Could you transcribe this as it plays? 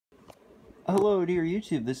Hello dear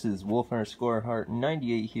YouTube, this is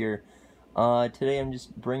Wolf_Heart98 here. Today I'm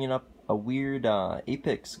just bringing up a weird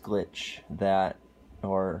Apex glitch that,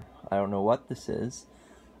 or I don't know what this is.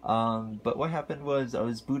 But what happened was I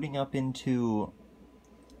was booting up into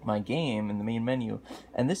my game in the main menu,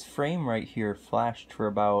 and this frame right here flashed for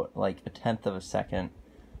about like 1/10 of a second.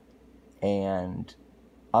 And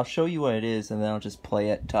I'll show you what it is and then I'll just play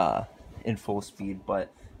it in full speed,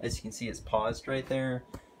 but as you can see it's paused right there.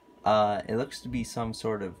 It looks to be some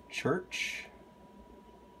sort of church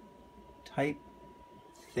type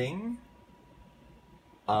thing.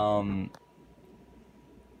 I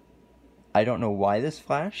don't know why this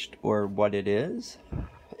flashed or what it is.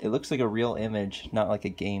 It looks like a real image, not like a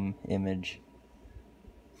game image.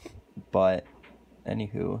 But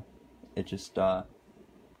anywho, it just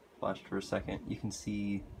flashed for a second. You can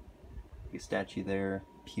see a statue there,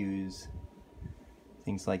 pews,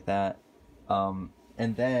 things like that.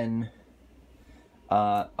 And then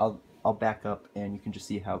I'll back up and you can just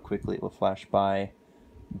see how quickly it will flash by.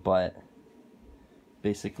 But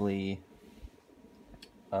basically,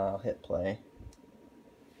 I'll hit play.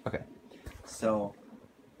 Okay, so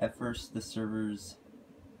at first the servers,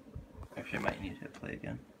 actually I might need to hit play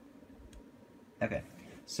again. Okay,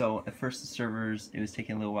 so at first the servers, it was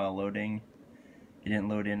taking a little while loading. It didn't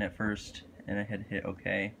load in at first, and I had to hit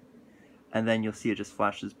OK. And then you'll see it just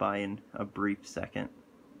flashes by in a brief second.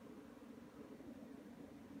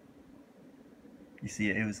 You see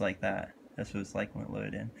it was like that. That's what it was like when it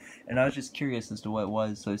loaded in. And I was just curious as to what it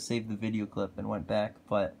was, so I saved the video clip and went back,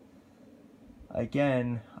 but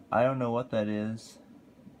again, I don't know what that is,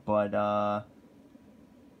 but yeah,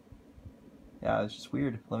 it was just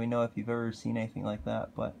weird. Let me know if you've ever seen anything like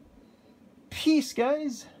that, but peace,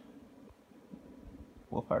 guys!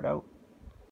 Wolfheart out.